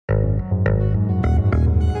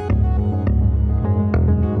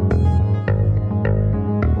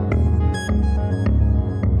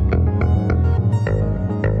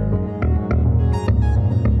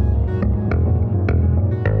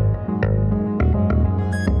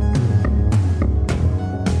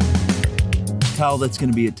Kyle, that's going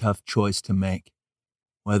to be a tough choice to make.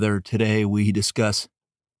 Whether today we discuss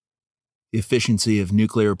the efficiency of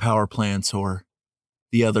nuclear power plants or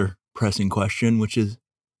the other pressing question, which is,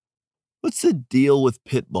 what's the deal with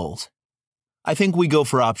pit bulls? I think we go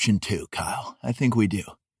for option 2, Kyle. I think we do.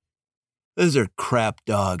 Those are crap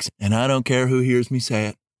dogs, and I don't care who hears me say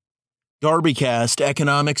it. DarbyCast,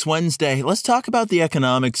 Economics Wednesday. Let's talk about the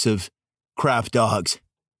economics of crap dogs.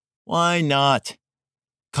 Why not?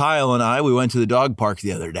 Kyle and I, we went to the dog park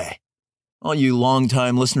the other day. All you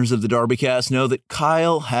longtime listeners of the DarbyCast know that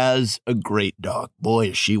Kyle has a great dog.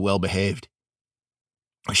 Boy, is she well behaved.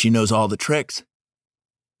 She knows all the tricks.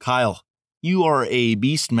 Kyle, you are a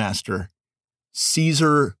beastmaster.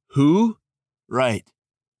 Caesar who? Right.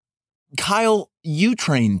 Kyle, you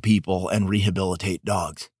train people and rehabilitate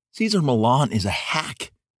dogs. Caesar Milan is a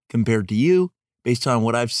hack compared to you, based on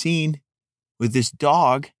what I've seen with this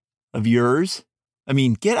dog of yours. I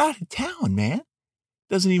mean, get out of town, man.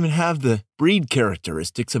 Doesn't even have the breed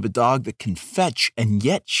characteristics of a dog that can fetch, and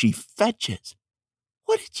yet she fetches.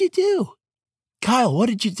 What did you do? Kyle, what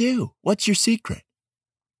did you do? What's your secret?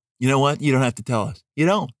 You know what? You don't have to tell us. You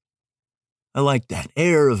don't. I like that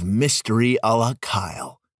air of mystery a la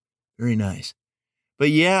Kyle. Very nice.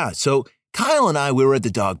 But yeah, so Kyle and I, we were at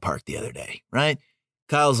the dog park the other day, right?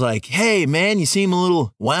 Kyle's like, hey, man, you seem a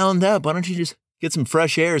little wound up. Why don't you just get some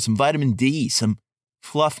fresh air, some vitamin D, some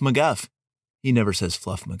fluff McGuff? He never says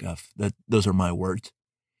fluff McGuff. Those are my words.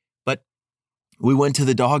 But we went to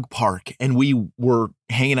the dog park and we were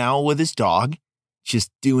hanging out with his dog, just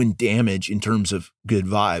doing damage in terms of good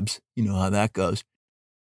vibes. You know how that goes.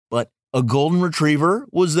 But a golden retriever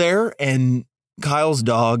was there, and Kyle's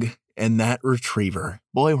dog and that retriever,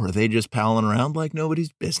 boy, were they just palling around like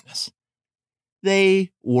nobody's business. They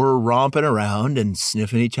were romping around and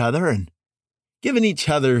sniffing each other and giving each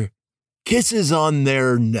other kisses on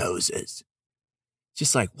their noses.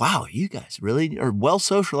 Just like, wow, you guys really are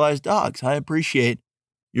well-socialized dogs. I appreciate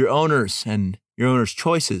your owners and your owners'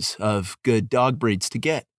 choices of good dog breeds to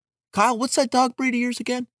get. Kyle, what's that dog breed of yours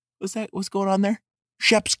again? What's going on there?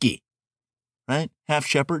 Shepsky, right? Half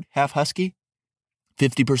shepherd, half husky.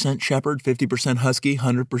 50% shepherd, 50% husky,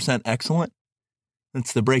 100% excellent.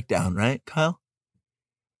 That's the breakdown, right, Kyle?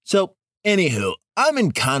 So, anywho, I'm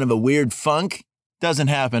in kind of a weird funk. Doesn't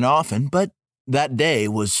happen often, but that day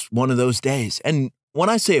was one of those days. And when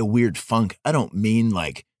I say a weird funk, I don't mean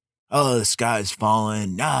like, oh, the sky's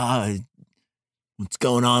falling. What's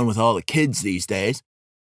going on with all the kids these days?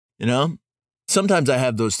 You know, sometimes I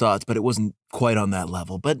have those thoughts, but it wasn't quite on that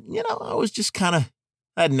level. But, you know, I was just I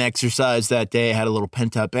hadn't exercised that day. I had a little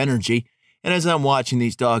pent up energy. And as I'm watching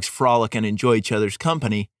these dogs frolic and enjoy each other's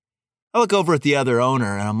company, I look over at the other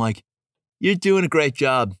owner and I'm like, you're doing a great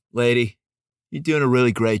job, lady. You're doing a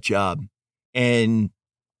really great job. And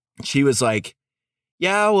she was like,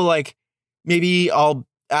 yeah, well, like, maybe I'll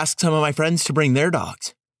ask some of my friends to bring their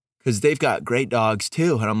dogs because they've got great dogs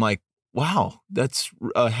too. And I'm like, wow, that's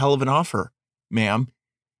a hell of an offer, ma'am.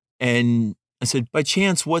 And I said, by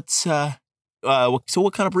chance, so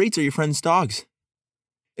what kind of breeds are your friends' dogs?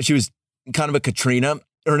 And she was kind of a Katrina.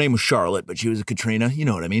 Her name was Charlotte, but she was a Katrina. You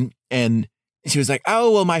know what I mean? And she was like,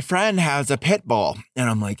 oh, well, my friend has a Pitbull. And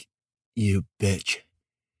I'm like, you bitch.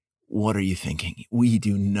 What are you thinking? We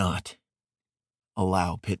do not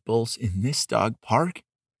allow pit bulls in this dog park.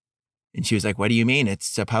 And she was like, what do you mean?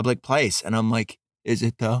 It's a public place. And I'm like, is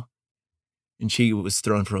it though? And she was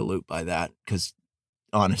thrown for a loop by that because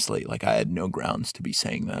honestly, like I had no grounds to be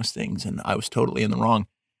saying those things and I was totally in the wrong.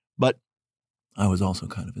 But I was also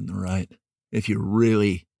kind of in the right. If you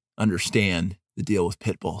really understand the deal with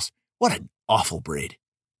pit bulls, what an awful breed.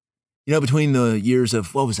 You know, between the years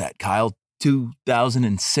of, what was that, Kyle?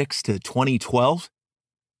 2006 to 2012,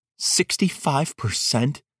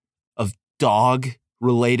 65% of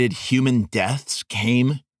dog-related human deaths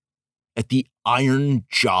came at the iron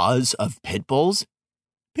jaws of pit bulls.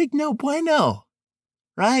 Big no bueno,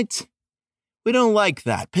 right? We don't like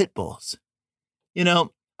that, pit bulls. You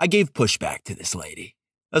know, I gave pushback to this lady.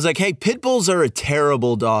 I was like, hey, pit bulls are a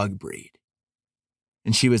terrible dog breed.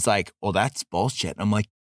 And she was like, well, that's bullshit. I'm like,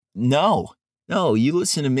 no, you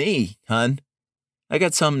listen to me, hun. I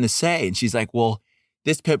got something to say. And she's like, well,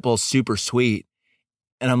 this pit bull's super sweet.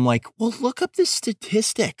 And I'm like, well, look up the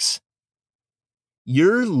statistics.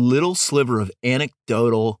 Your little sliver of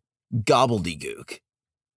anecdotal gobbledygook,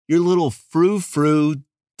 your little frou-frou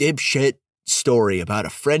dipshit story about a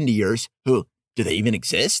friend of yours who, do they even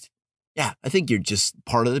exist? Yeah, I think you're just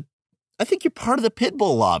part of the pit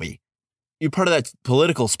bull lobby. You're part of that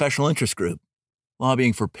political special interest group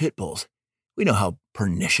lobbying for pit bulls. We know how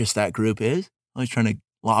pernicious that group is. Always trying to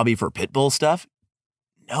lobby for pit bull stuff.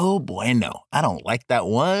 no bueno. I don't like that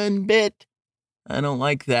one bit. I don't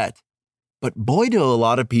like that. But boy, do a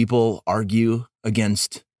lot of people argue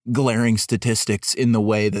against glaring statistics in the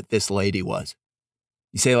way that this lady was.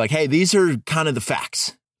 You say like, hey, these are kind of the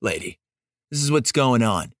facts, lady. This is what's going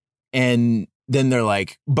on. And then they're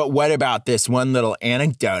like, but what about this one little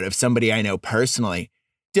anecdote of somebody I know personally?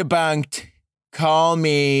 Debunked. Call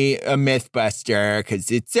me a mythbuster because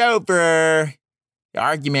it's over. The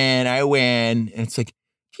argument, I win. And it's like,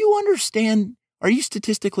 do you understand? Are you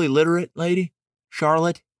statistically literate, lady?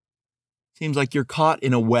 Charlotte? Seems like you're caught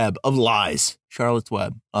in a web of lies. Charlotte's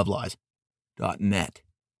Web of Lies.net.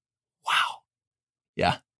 Wow.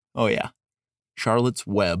 Yeah. Oh, yeah. Charlotte's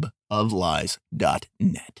Web of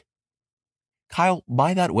Lies.net. Kyle,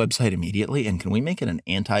 buy that website immediately, and can we make it an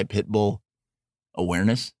anti-Pitbull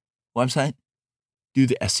awareness website? Do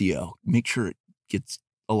the SEO. Make sure it gets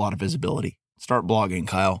a lot of visibility. Start blogging,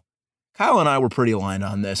 Kyle. Kyle and I were pretty aligned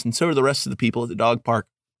on this, and so are the rest of the people at the dog park.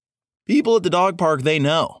 People at the dog park, they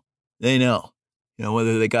know. They know. You know,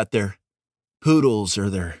 whether they got their poodles or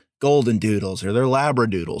their golden doodles or their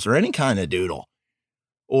labradoodles or any kind of doodle.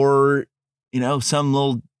 Or, you know, some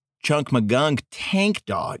little chunk magunk tank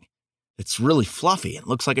dog that's really fluffy and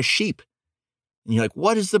looks like a sheep. And you're like,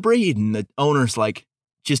 what is the breed? And the owner's like,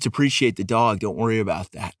 just appreciate the dog. Don't worry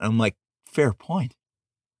about that. And I'm like, fair point.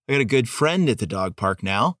 I got a good friend at the dog park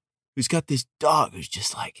now who's got this dog who's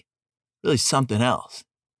just like really something else.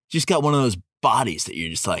 Just got one of those bodies that you're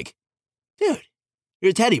just like, dude,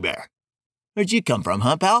 you're a teddy bear. Where'd you come from,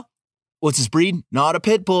 huh, pal? What's his breed? Not a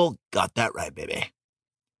pit bull. Got that right, baby.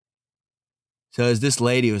 So as this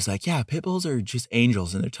lady was like, yeah, pit bulls are just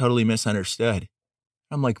angels and they're totally misunderstood.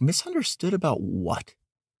 I'm like, misunderstood about what?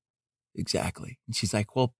 Exactly. And she's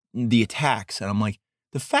like, well, the attacks. And I'm like,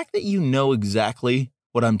 the fact that you know exactly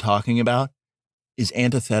what I'm talking about is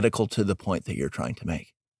antithetical to the point that you're trying to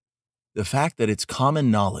make. The fact that it's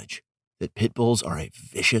common knowledge that pit bulls are a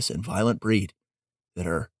vicious and violent breed that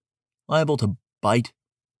are liable to bite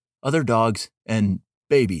other dogs and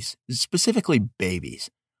babies, specifically babies.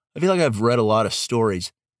 I feel like I've read a lot of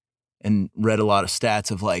stories and read a lot of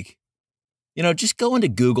stats of like, you know, just go into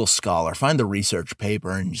Google Scholar, find the research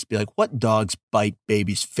paper and just be like, what dogs bite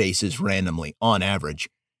babies' faces randomly on average?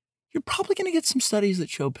 You're probably going to get some studies that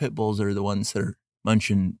show pit bulls are the ones that are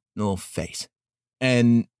munching the little face.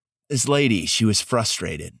 And this lady, she was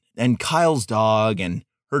frustrated. And Kyle's dog and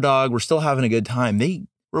her dog were still having a good time. They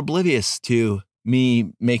were oblivious to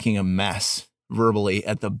me making a mess verbally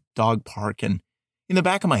at the dog park. And in the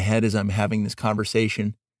back of my head, as I'm having this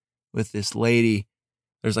conversation with this lady,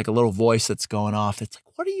 there's like a little voice that's going off. That's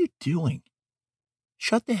like, what are you doing?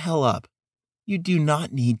 Shut the hell up. You do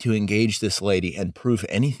not need to engage this lady and prove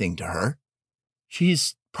anything to her.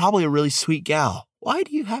 She's probably a really sweet gal. Why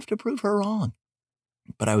do you have to prove her wrong?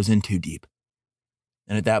 But I was in too deep.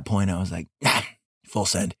 And at that point, I was like, full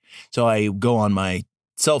send. So I go on my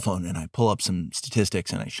cell phone and I pull up some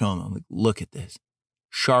statistics and I show them. I'm like, look at this.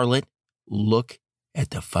 Charlotte, look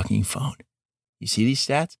at the fucking phone. You see these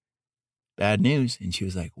stats? Bad news. And she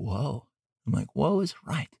was like, whoa. I'm like, whoa is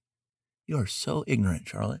right. You are so ignorant,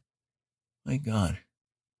 Charlotte. My God.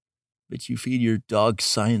 But you feed your dog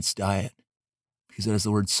science diet because it has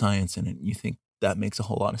the word science in it. And you think that makes a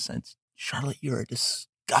whole lot of sense. Charlotte, you're a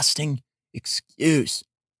disgusting excuse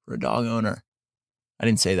for a dog owner. I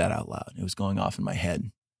didn't say that out loud. It was going off in my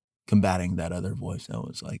head, combating that other voice. I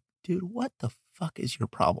was like, dude, what the fuck is your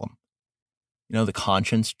problem? You know, the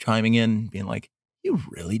conscience chiming in, being like, you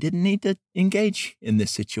really didn't need to engage in this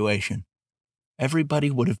situation. Everybody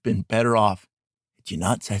would have been better off had you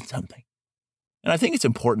not said something. And I think it's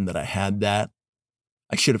important that I had that.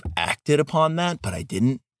 I should have acted upon that, but I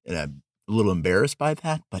didn't. And I'm a little embarrassed by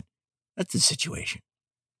that, but that's the situation.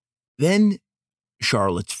 Then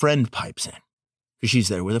Charlotte's friend pipes in because she's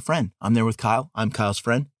there with a friend. I'm there with Kyle. I'm Kyle's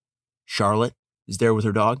friend. Charlotte is there with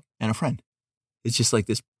her dog and a friend. It's just like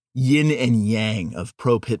this yin and yang of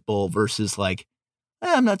pro pit bull versus like,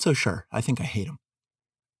 I'm not so sure. I think I hate him.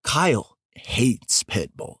 Kyle hates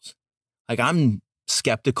pit bulls. Like I'm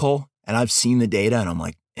skeptical and I've seen the data and I'm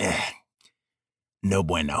like, no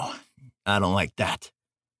bueno. I don't like that.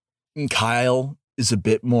 And Kyle is a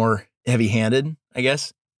bit more heavy-handed, I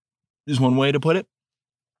guess, is one way to put it.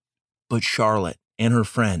 But Charlotte and her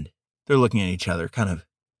friend, they're looking at each other, kind of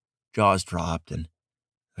jaws dropped and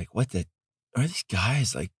like, what the, are these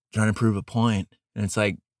guys like trying to prove a point? And it's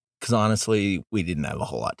like, because honestly, we didn't have a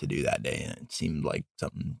whole lot to do that day and it seemed like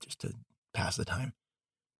something just to pass the time.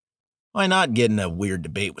 Why not get in a weird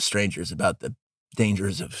debate with strangers about the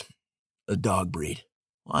dangers of a dog breed?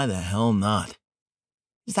 Why the hell not?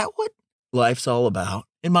 Is that what life's all about?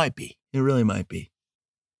 It might be. It really might be.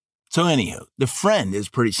 So anywho, the friend is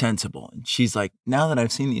pretty sensible. And she's like, now that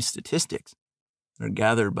I've seen these statistics that are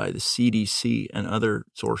gathered by the CDC and other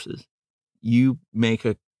sources, you make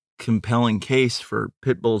a compelling case for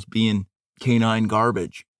pit bulls being canine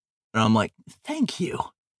garbage. And I'm like, thank you.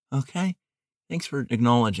 Okay. Thanks for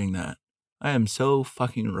acknowledging that. I am so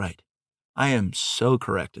fucking right. I am so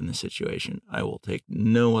correct in this situation. I will take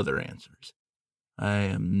no other answers. I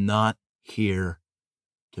am not here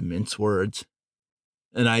to mince words.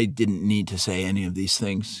 And I didn't need to say any of these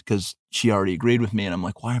things because she already agreed with me. And I'm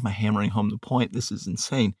like, why am I hammering home the point? This is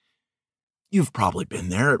insane. You've probably been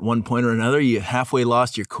there at one point or another. You halfway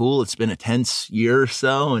lost your cool. It's been a tense year or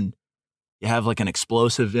so, and you have like an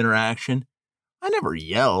explosive interaction. I never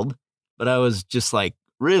yelled, but I was just like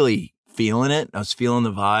really feeling it. I was feeling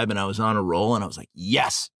the vibe, and I was on a roll, and I was like,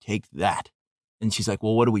 yes, take that. And she's like,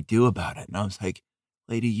 well, what do we do about it? And I was like,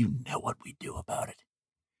 lady, you know what we do about it.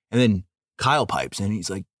 And then Kyle pipes in. He's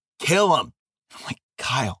like, kill him. I'm like,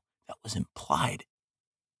 Kyle, that was implied.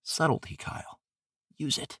 Subtlety, Kyle.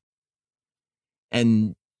 Use it.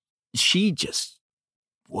 And she just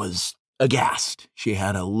was aghast. She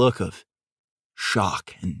had a look of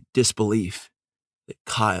shock and disbelief that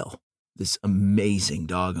Kyle, this amazing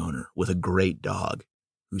dog owner with a great dog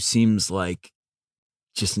who seems like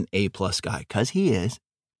just an A-plus guy, because he is,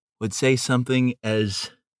 would say something as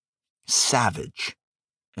savage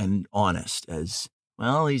and honest as,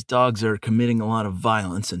 well, these dogs are committing a lot of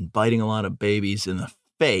violence and biting a lot of babies in the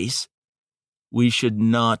face. We should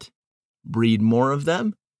not breed more of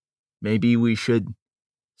them. Maybe we should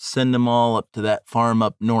send them all up to that farm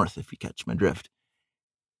up north, if you catch my drift.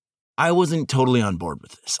 I wasn't totally on board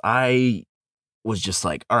with this. I was just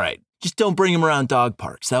like, all right, just don't bring them around dog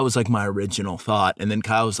parks. That was like my original thought. And then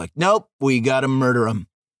Kyle was like, nope, we got to murder them.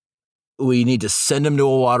 We need to send them to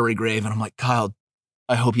a watery grave. And I'm like, Kyle,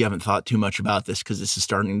 I hope you haven't thought too much about this because this is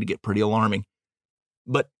starting to get pretty alarming.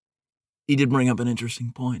 But he did bring up an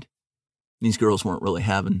interesting point. These girls weren't really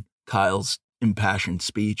having Kyle's impassioned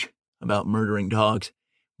speech about murdering dogs.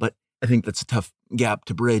 But I think that's a tough gap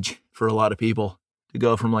to bridge for a lot of people to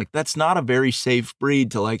go from like, that's not a very safe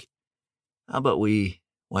breed to like, how about we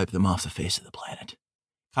wipe them off the face of the planet?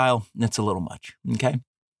 Kyle, that's a little much, okay?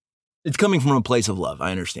 It's coming from a place of love.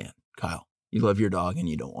 I understand, Kyle. You love your dog and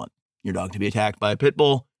you don't want your dog to be attacked by a pit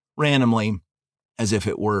bull randomly as if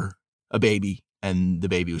it were a baby and the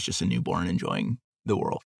baby was just a newborn enjoying the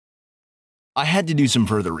world. I had to do some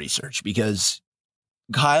further research because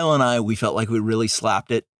Kyle and I, we felt like we really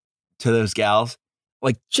slapped it to those gals.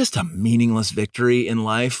 Like just a meaningless victory in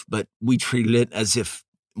life, but we treated it as if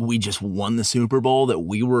we just won the Super Bowl, that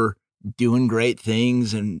we were doing great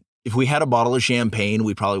things. And if we had a bottle of champagne,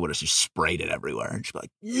 we probably would have just sprayed it everywhere and just be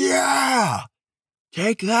like, yeah,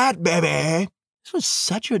 take that, baby. This was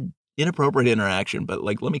such an inappropriate interaction, but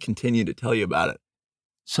like, let me continue to tell you about it.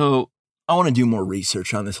 So I want to do more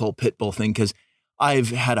research on this whole pit bull thing because I've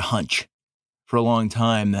had a hunch for a long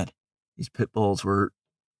time that these pit bulls were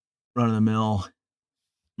run-of-the-mill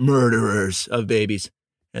murderers of babies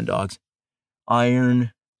and dogs.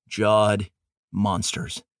 Iron-jawed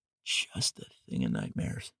monsters. Just a thing of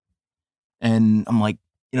nightmares. And I'm like,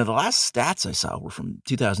 the last stats I saw were from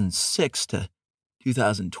 2006 to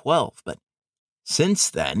 2012. But since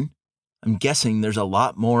then, I'm guessing there's a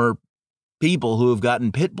lot more people who have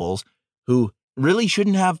gotten pit bulls who really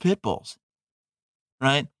shouldn't have pit bulls,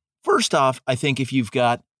 right? First off, I think if you've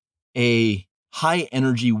got a high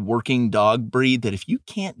energy working dog breed, that if you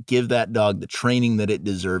can't give that dog the training that it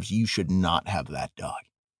deserves, you should not have that dog.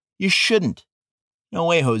 You shouldn't. No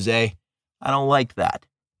way, Jose. I don't like that,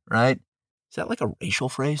 right? Is that like a racial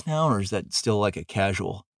phrase now, or is that still like a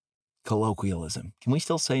casual colloquialism? Can we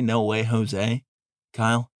still say no way, Jose?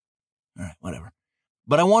 Kyle? All right, whatever.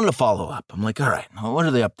 But I wanted to follow up. I'm like, all right, what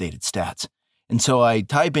are the updated stats? And so I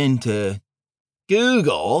type into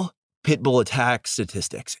Google pit bull attack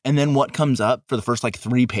statistics. And then what comes up for the first like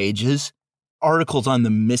 3 pages? Articles on the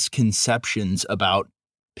misconceptions about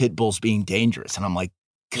pit bulls being dangerous. And I'm like,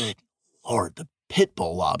 good Lord, the pit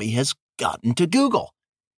bull lobby has gotten to Google.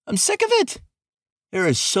 I'm sick of it. There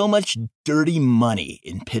is so much dirty money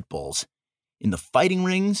in pit bulls, in the fighting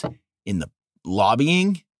rings, in the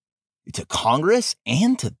lobbying, to Congress,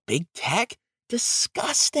 and to big tech.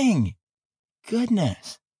 Disgusting.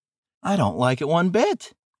 Goodness. I don't like it one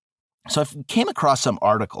bit. So I came across some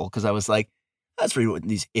article because I was like, let's read what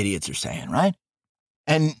these idiots are saying, right?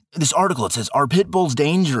 And this article, it says, are pit bulls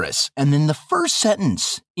dangerous? And then the first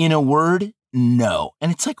sentence, in a word, no.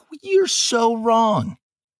 And it's like, you're so wrong.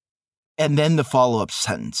 And then the follow-up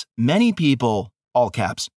sentence, many people, all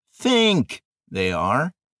caps, think they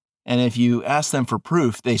are. And if you ask them for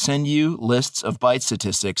proof, they send you lists of bite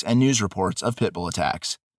statistics and news reports of pit bull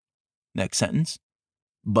attacks. Next sentence.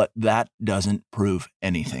 But that doesn't prove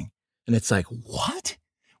anything. And it's like, what?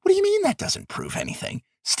 What do you mean that doesn't prove anything?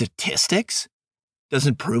 Statistics?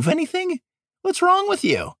 Doesn't prove anything? What's wrong with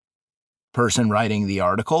you? Person writing the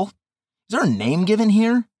article? Is there a name given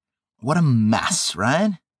here? What a mess,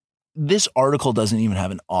 right? This article doesn't even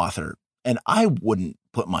have an author, and I wouldn't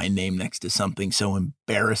put my name next to something so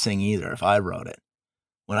embarrassing either if I wrote it.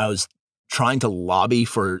 When I was trying to lobby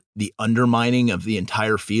for the undermining of the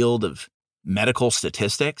entire field of medical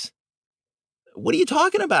statistics? What are you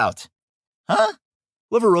talking about? Huh?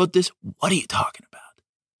 Whoever wrote this, what are you talking about?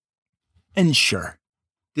 And sure,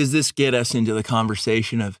 does this get us into the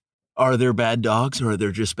conversation of, are there bad dogs or are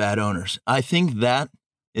there just bad owners? I think that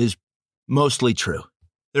is mostly true.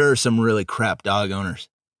 There are some really crap dog owners.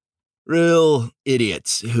 Real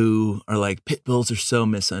idiots who are like, pit bulls are so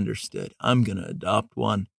misunderstood. I'm going to adopt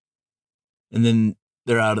one. And then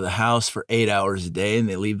they're out of the house for 8 hours a day and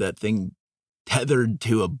they leave that thing tethered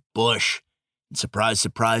to a bush. And surprise,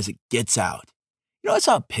 surprise, it gets out. You know, I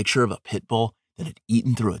saw a picture of a pit bull that had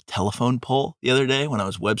eaten through a telephone pole the other day when I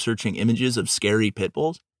was web searching images of scary pit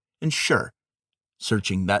bulls. And sure,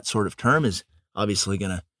 searching that sort of term is obviously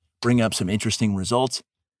going to bring up some interesting results.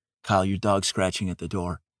 Kyle, your dog's scratching at the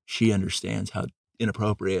door. She understands how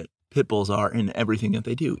inappropriate pit bulls are in everything that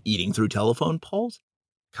they do. Eating through telephone poles?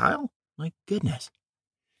 Kyle? My goodness.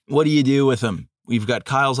 What do you do with them? We've got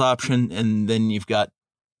Kyle's option, and then you've got,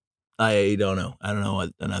 I don't know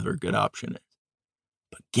what another good option is.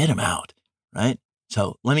 But get him out, right?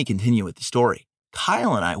 So let me continue with the story.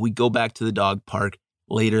 Kyle and I, we go back to the dog park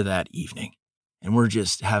later that evening, and we're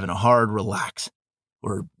just having a hard relax.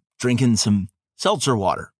 We're drinking some seltzer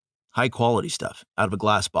water, high quality stuff out of a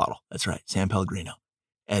glass bottle. That's right, San Pellegrino.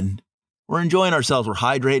 And we're enjoying ourselves. We're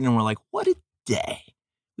hydrating, and we're like, what a day.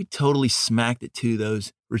 We totally smacked it to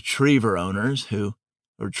those retriever owners who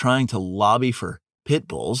are trying to lobby for pit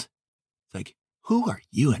bulls. It's like, who are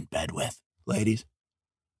you in bed with, ladies?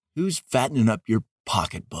 Who's fattening up your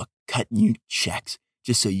pocketbook, cutting you checks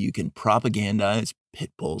just so you can propagandize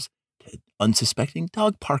pit bulls to unsuspecting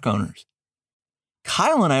dog park owners?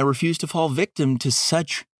 Kyle and I refuse to fall victim to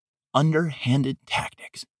such underhanded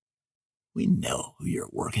tactics. We know who you're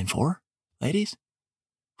working for, ladies.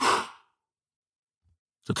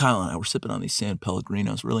 So Kyle and I were sipping on these San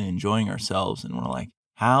Pellegrinos, really enjoying ourselves, and we're like,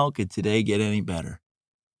 how could today get any better?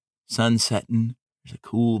 Sun setting, there's a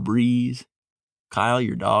cool breeze. Kyle,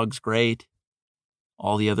 your dog's great.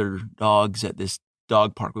 All the other dogs at this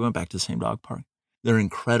dog park, we went back to the same dog park. They're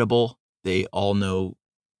incredible. They all know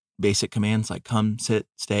basic commands like come, sit,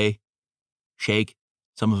 stay, shake.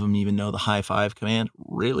 Some of them even know the high five command.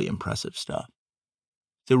 Really impressive stuff.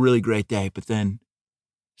 It's a really great day, but then,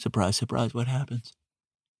 surprise, surprise, what happens?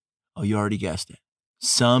 Oh, you already guessed it.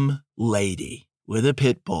 Some lady with a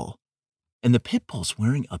pit bull, and the pit bull's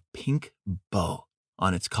wearing a pink bow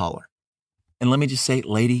on its collar. And let me just say,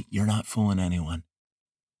 lady, you're not fooling anyone.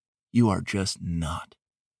 You are just not.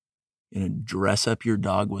 You're going to dress up your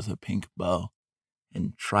dog with a pink bow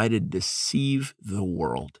and try to deceive the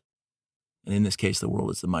world. And in this case, the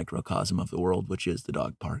world is the microcosm of the world, which is the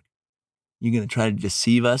dog park. You're going to try to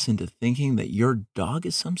deceive us into thinking that your dog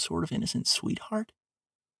is some sort of innocent sweetheart?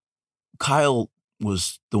 Kyle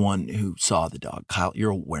was the one who saw the dog. Kyle,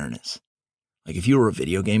 your awareness. Like if you were a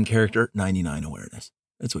video game character, 99 awareness.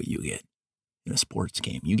 That's what you get in a sports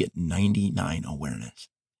game. You get 99 awareness.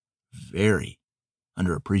 Very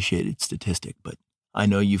underappreciated statistic, but I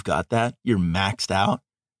know you've got that. You're maxed out.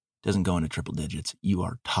 Doesn't go into triple digits. You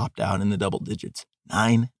are topped out in the double digits.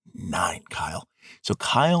 9, Kyle. So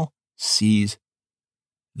Kyle sees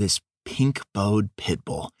this pink-bowed pit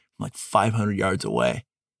bull from like 500 yards away.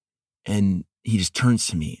 And he just turns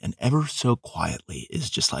to me and ever so quietly is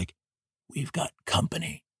just like, we've got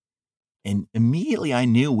company. And immediately I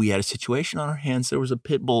knew we had a situation on our hands. There was a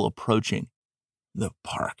pit bull approaching the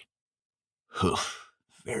park. Oof,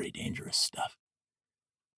 very dangerous stuff.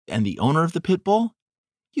 And the owner of the pit bull,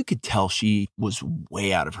 you could tell she was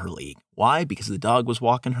way out of her league. Why? Because the dog was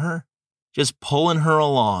walking her, just pulling her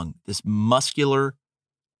along. This muscular,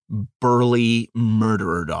 burly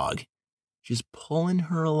murderer dog. Just pulling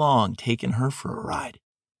her along, taking her for a ride.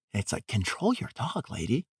 And it's like, control your dog,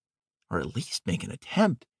 lady. Or at least make an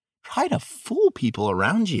attempt. Try to fool people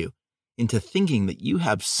around you into thinking that you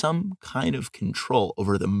have some kind of control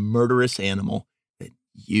over the murderous animal that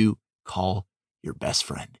you call your best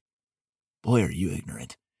friend. Boy, are you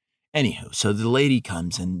ignorant. Anywho, so the lady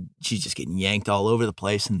comes and she's just getting yanked all over the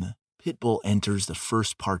place, and the pit bull enters the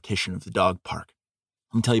first partition of the dog park.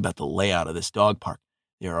 Let me tell you about the layout of this dog park.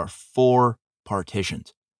 there are 4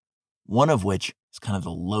 partitions, one of which is kind of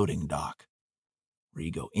the loading dock where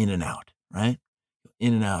you go in and out, right?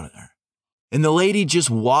 In and out of there. And the lady just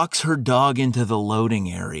walks her dog into the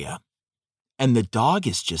loading area. And the dog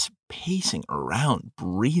is just pacing around,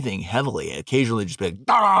 breathing heavily, occasionally just being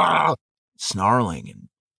snarling and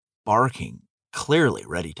barking, clearly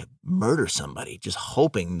ready to murder somebody, just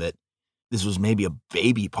hoping that this was maybe a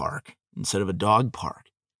baby park instead of a dog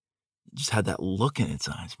park. It just had that look in its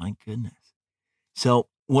eyes, my goodness. So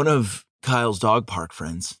one of Kyle's dog park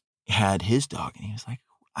friends had his dog, and he was like,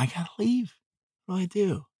 I gotta leave. What do I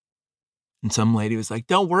do? And some lady was like,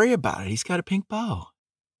 don't worry about it. He's got a pink bow.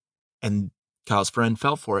 And Kyle's friend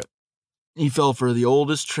fell for it. He fell for the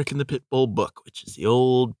oldest trick in the Pitbull book, which is the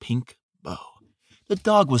old pink bow. The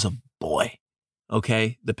dog was a boy,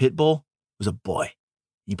 okay? The Pitbull was a boy.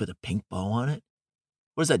 You put a pink bow on it?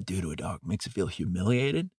 What does that do to a dog? Makes it feel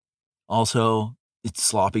humiliated? Also, it's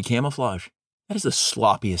sloppy camouflage. That is the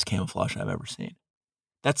sloppiest camouflage I've ever seen.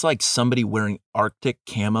 That's like somebody wearing Arctic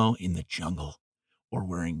camo in the jungle or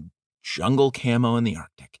wearing jungle camo in the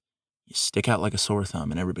Arctic. You stick out like a sore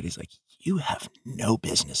thumb and everybody's like, you have no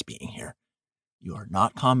business being here. You are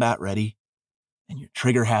not combat ready and you're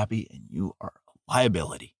trigger happy and you are a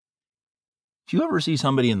liability. If you ever see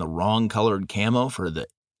somebody in the wrong colored camo for the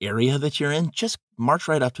area that you're in, just march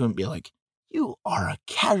right up to him and be like, you are a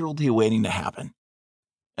casualty waiting to happen.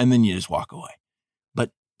 And then you just walk away.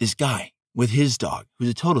 But this guy with his dog, who's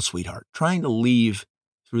a total sweetheart, trying to leave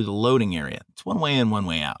through the loading area. It's one way in, one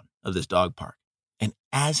way out of this dog park. And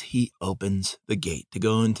as he opens the gate to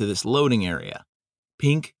go into this loading area,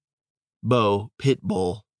 pink bow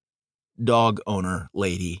Pitbull dog owner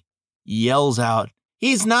lady yells out,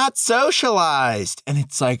 he's not socialized. And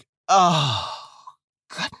it's like, oh,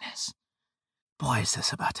 goodness. Boy, is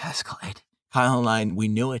this about to escalate. Kyle and I, we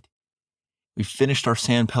knew it. We finished our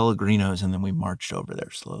San Pellegrinos and then we marched over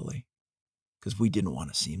there slowly because we didn't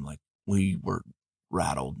want to seem like we were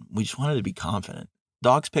rattled. We just wanted to be confident.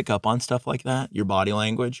 Dogs pick up on stuff like that, your body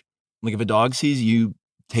language. Like if a dog sees you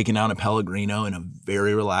taking out a Pellegrino in a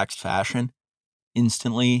very relaxed fashion,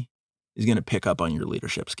 instantly is going to pick up on your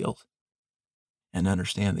leadership skills and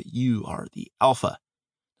understand that you are the alpha,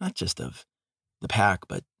 not just of the pack,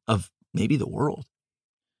 but of maybe the world.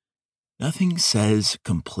 Nothing says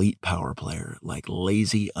complete power player like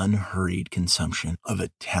lazy, unhurried consumption of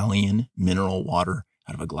Italian mineral water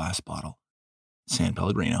out of a glass bottle. San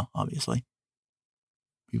Pellegrino, obviously.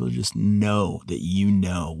 People just know that you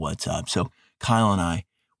know what's up. So Kyle and I,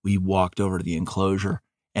 we walked over to the enclosure,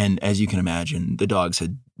 and as you can imagine, the dogs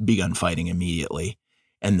had begun fighting immediately,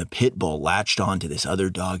 and the pit bull latched onto this other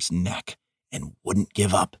dog's neck and wouldn't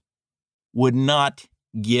give up. Would not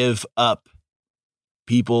give up.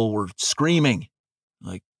 People were screaming,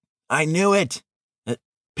 like, I knew it. That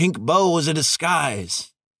pink bow was a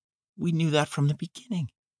disguise. We knew that from the beginning.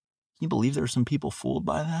 Can you believe there were some people fooled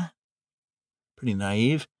by that? Pretty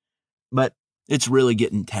naive, but it's really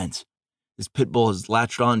getting tense. This pit bull has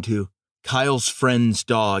latched onto Kyle's friend's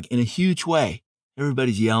dog in a huge way.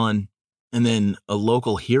 Everybody's yelling. And then a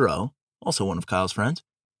local hero, also one of Kyle's friends,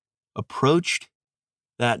 approached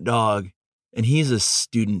that dog, and he's a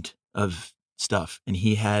student of stuff. And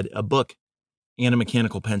he had a book and a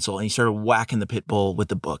mechanical pencil, and he started whacking the pit bull with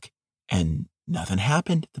the book, and nothing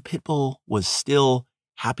happened. The pit bull was still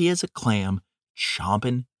happy as a clam,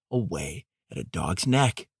 chomping away at a dog's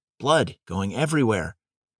neck, blood going everywhere.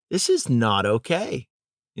 This is not okay,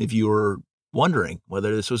 if you were wondering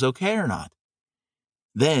whether this was okay or not.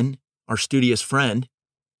 Then our studious friend,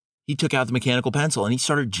 he took out the mechanical pencil and he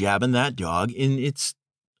started jabbing that dog in its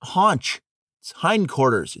haunch, its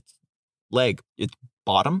hindquarters, its leg, its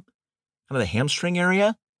bottom, kind of the hamstring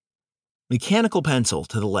area. Mechanical pencil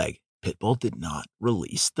to the leg. Pitbull did not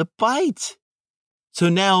release the bite. So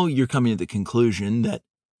now you're coming to the conclusion that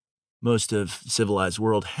most of the civilized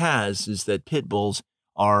world has, is that pit bulls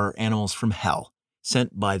are animals from hell,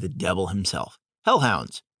 sent by the devil himself.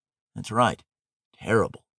 Hellhounds. That's right.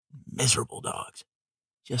 Terrible, miserable dogs.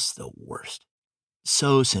 Just the worst.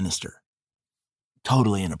 So sinister.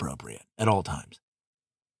 Totally inappropriate at all times.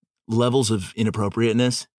 Levels of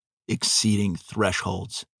inappropriateness exceeding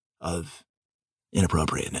thresholds of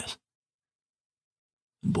inappropriateness.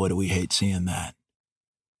 And boy, do we hate seeing that.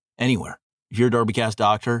 Anywhere. If you're a DarbyCast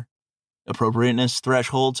doctor, appropriateness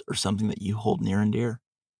thresholds are something that you hold near and dear.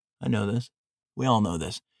 I know this. We all know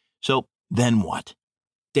this. So then what?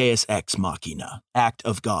 Deus ex machina, act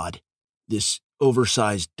of God. This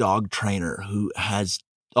oversized dog trainer who has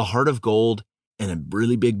a heart of gold and a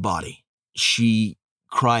really big body. She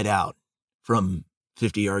cried out from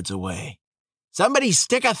 50 yards away, "Somebody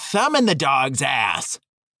stick a thumb in the dog's ass!"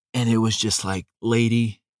 And it was just like,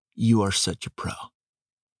 lady, you are such a pro.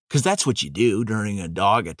 Because that's what you do during a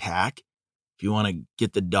dog attack. If you want to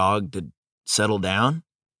get the dog to settle down,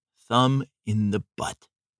 thumb in the butt.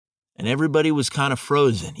 And everybody was kind of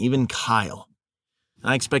frozen, even Kyle.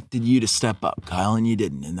 I expected you to step up, Kyle, and you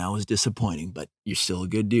didn't. And that was disappointing, but you're still a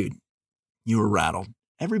good dude. You were rattled.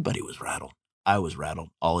 Everybody was rattled. I was rattled,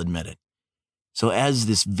 I'll admit it. So as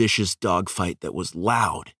this vicious dog fight that was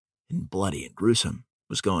loud and bloody and gruesome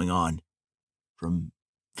was going on, from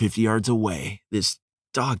 50 yards away, this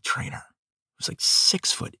dog trainer was like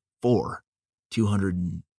 6'4",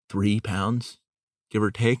 203 pounds, give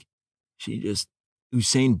or take. She just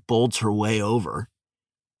Usain Bolts her way over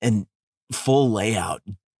and full layout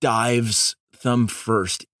dives thumb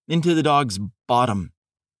first into the dog's bottom.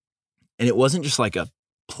 And it wasn't just like a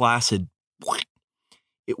placid,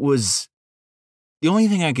 it was the only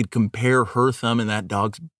thing I could compare her thumb and that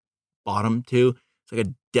dog's bottom to. It's like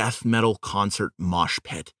a death metal concert mosh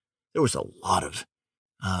pit. There was a lot of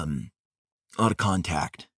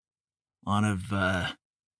contact, a lot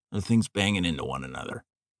of things banging into one another.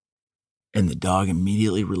 And the dog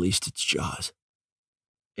immediately released its jaws.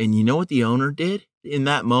 And you know what the owner did in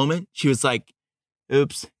that moment? She was like,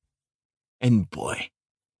 oops. And boy,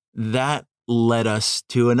 that led us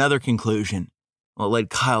to another conclusion. Well, it led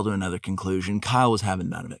Kyle to another conclusion. Kyle was having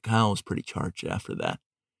none of it. Kyle was pretty charged after that.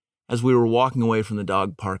 As we were walking away from the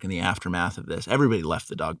dog park in the aftermath of this, everybody left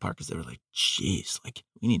the dog park because they were like, geez, like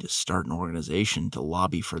we need to start an organization to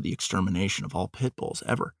lobby for the extermination of all pit bulls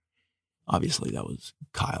ever. Obviously, that was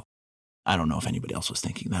Kyle. I don't know if anybody else was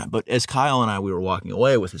thinking that. But as Kyle and I, we were walking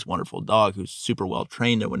away with this wonderful dog who's super well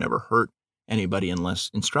trained and would never hurt anybody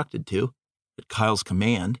unless instructed to. At Kyle's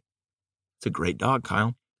command, it's a great dog,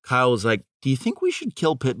 Kyle. Kyle was like, do you think we should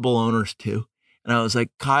kill pit bull owners too? And I was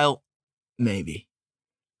like, Kyle, maybe.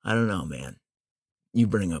 I don't know, man. You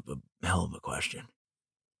bring up a hell of a question.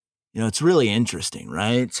 You know, it's really interesting,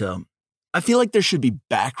 right? So I feel like there should be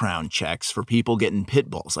background checks for people getting pit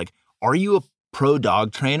bulls. Like, are you a pro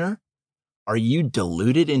dog trainer? Are you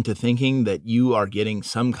deluded into thinking that you are getting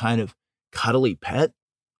some kind of cuddly pet?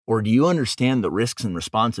 Or do you understand the risks and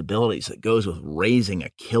responsibilities that goes with raising a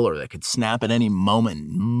killer that could snap at any moment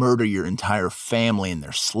and murder your entire family in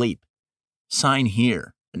their sleep? Sign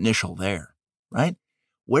here, initial there, right?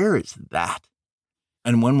 Where is that?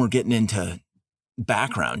 And when we're getting into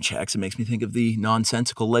background checks, it makes me think of the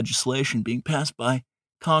nonsensical legislation being passed by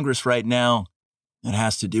Congress right now that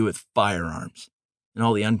has to do with firearms and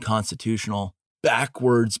all the unconstitutional,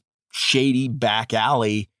 backwards, shady back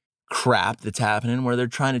alley crap that's happening where they're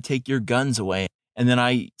trying to take your guns away. And then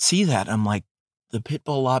I see that, I'm like, the pit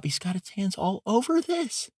bull lobby's got its hands all over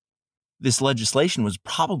this. This legislation was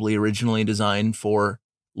probably originally designed for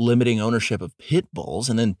limiting ownership of pit bulls,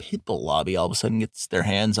 and then pit bull lobby all of a sudden gets their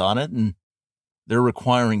hands on it, and they're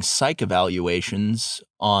requiring psych evaluations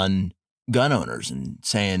on gun owners and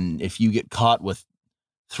saying if you get caught with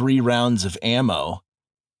 3 rounds of ammo,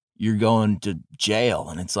 you're going to jail.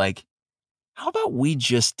 And it's like, how about we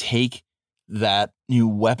just take that new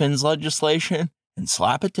weapons legislation and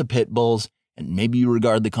slap it to pit bulls, and maybe you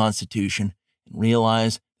regard the Constitution and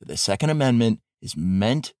realize that the Second Amendment is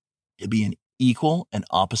meant to be an equal and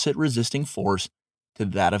opposite resisting force to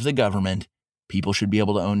that of the government. People should be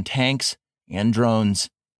able to own tanks and drones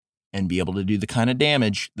and be able to do the kind of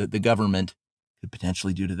damage that the government could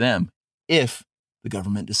potentially do to them if the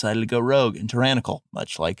government decided to go rogue and tyrannical,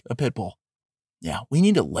 much like a pit bull. Yeah, we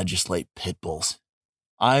need to legislate pit bulls.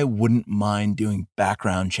 I wouldn't mind doing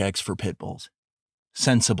background checks for pit bulls.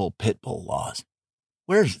 Sensible pit bull laws.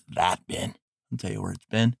 Where's that been? I'll tell you where it's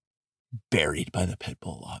been. Buried by the pit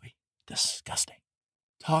bull lobby. Disgusting.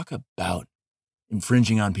 Talk about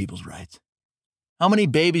infringing on people's rights. How many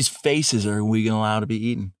babies' faces are we going to allow to be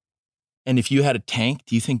eaten? And if you had a tank,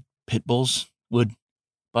 do you think pit bulls would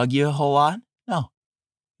bug you a whole lot? No.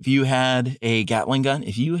 If you had a Gatling gun,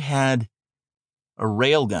 if you had a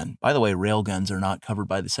rail gun, by the way, rail guns are not covered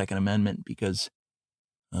by the Second Amendment because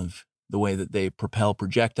of the way that they propel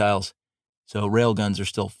projectiles. So rail guns are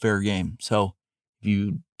still fair game. So if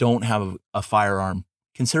you don't have a firearm,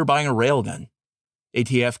 consider buying a rail gun.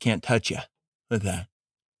 ATF can't touch you with that.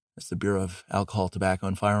 That's the Bureau of Alcohol, Tobacco,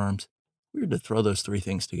 and Firearms. Weird to throw those 3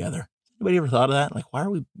 things together. Anybody ever thought of that? Like, why are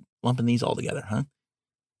we lumping these all together, huh?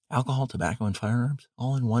 Alcohol, tobacco, and firearms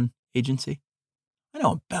all in one agency? I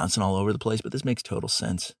know I'm bouncing all over the place, but this makes total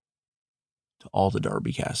sense to all the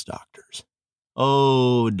DarbyCast doctors.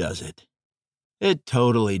 Oh, does it? It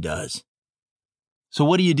totally does. So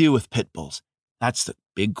what do you do with pit bulls? That's the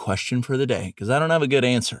big question for the day, because I don't have a good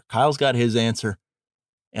answer. Kyle's got his answer,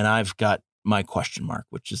 and I've got my question mark,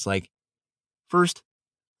 which is like, first,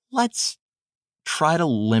 let's try to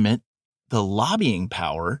limit the lobbying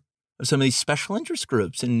power of some of these special interest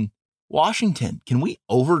groups in Washington. Can we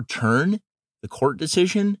overturn the court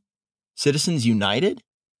decision, Citizens United,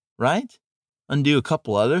 right? Undo a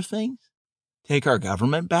couple other things, take our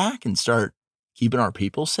government back and start keeping our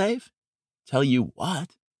people safe? Tell you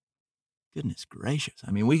what, goodness gracious.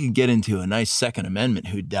 I mean, we could get into a nice Second Amendment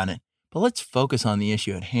whodunit, but let's focus on the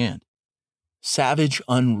issue at hand. Savage,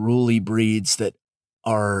 unruly breeds that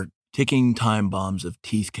are ticking time bombs of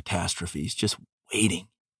teeth catastrophes just waiting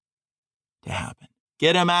to happen.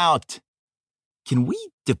 Get them out. Can we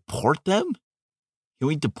deport them? Can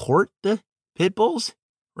we deport the pit bulls?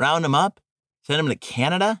 Round them up? Send them to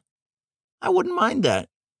Canada? I wouldn't mind that.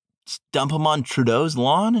 Just dump them on Trudeau's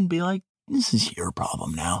lawn and be like, this is your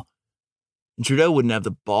problem now. And Trudeau wouldn't have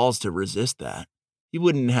the balls to resist that. He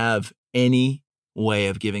wouldn't have any way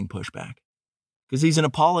of giving pushback because he's an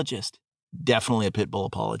apologist, definitely a pit bull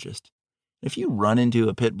apologist. If you run into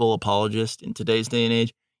a pit bull apologist in today's day and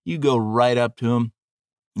age, you go right up to him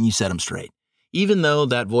and you set him straight. Even though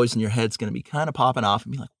that voice in your head's going to be kind of popping off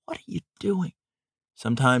and be like, what are you doing?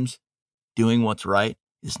 Sometimes doing what's right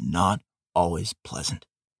is not always pleasant.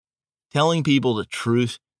 Telling people the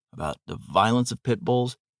truth about the violence of pit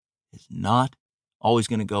bulls is not always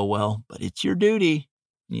going to go well, but it's your duty.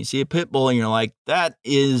 And you see a pit bull and you're like, that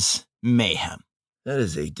is mayhem. That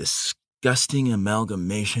is a disgusting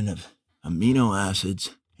amalgamation of amino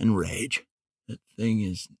acids and rage. That thing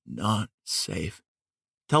is not safe.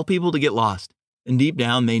 Tell people to get lost. And deep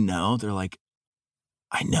down, they know. They're like,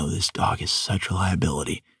 I know this dog is such a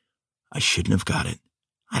liability. I shouldn't have got it.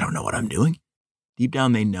 I don't know what I'm doing. Deep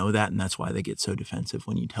down, they know that, and that's why they get so defensive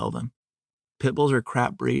when you tell them. Pit bulls are a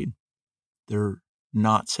crap breed. They're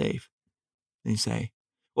not safe. They say,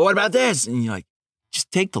 well, what about this? And you're like,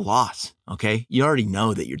 just take the loss, okay? You already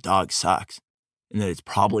know that your dog sucks and that it's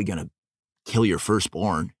probably going to kill your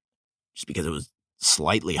firstborn just because it was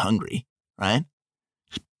slightly hungry, right?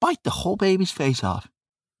 Just bite the whole baby's face off.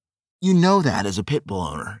 You know that as a pit bull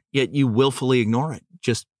owner, yet you willfully ignore it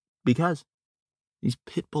just because. These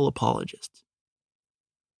pit bull apologists.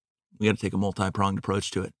 We got to take a multi-pronged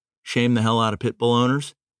approach to it. Shame the hell out of pit bull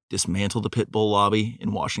owners, dismantle the pit bull lobby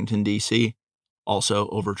in Washington, D.C., also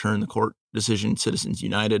overturn the court decision, Citizens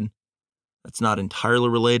United. That's not entirely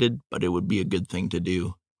related, but it would be a good thing to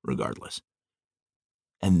do regardless.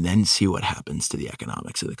 And then see what happens to the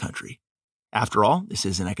economics of the country. After all, this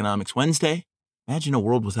is an Economics Wednesday. Imagine a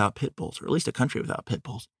world without pit bulls, or at least a country without pit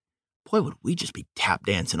bulls. Boy, would we just be tap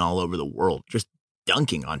dancing all over the world, just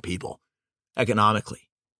dunking on people economically.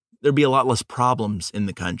 There'd be a lot less problems in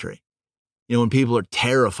the country. You know, when people are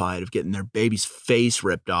terrified of getting their baby's face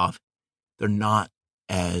ripped off, they're not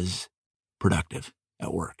as productive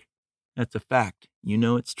at work. That's a fact. You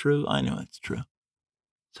know it's true. I know it's true.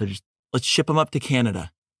 So just let's ship them up to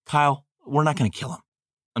Canada. Kyle, we're not going to kill him.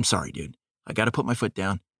 I'm sorry, dude. I got to put my foot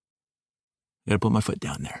down. I got to put my foot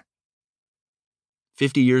down there.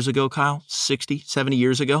 50 years ago, Kyle, 60, 70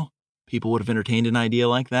 years ago, people would have entertained an idea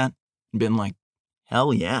like that and been like,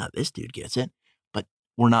 hell yeah, this dude gets it. But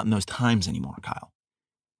we're not in those times anymore, Kyle,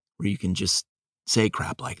 where you can just say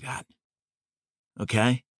crap like that.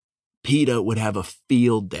 Okay? PETA would have a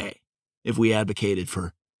field day if we advocated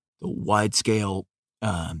for the wide-scale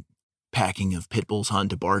packing of pit bulls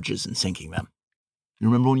onto barges and sinking them. You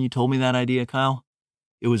remember when you told me that idea, Kyle?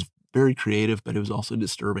 It was very creative, but it was also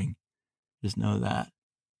disturbing. Just know that.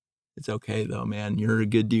 It's okay, though, man. You're a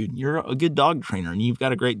good dude. You're a good dog trainer, and you've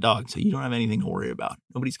got a great dog, so you don't have anything to worry about.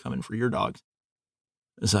 Nobody's coming for your dogs,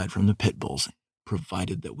 aside from the pit bulls,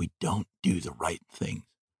 provided that we don't do the right things.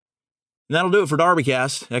 And that'll do it for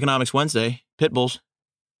DarbyCast, Economics Wednesday. Pit bulls,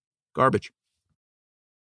 garbage.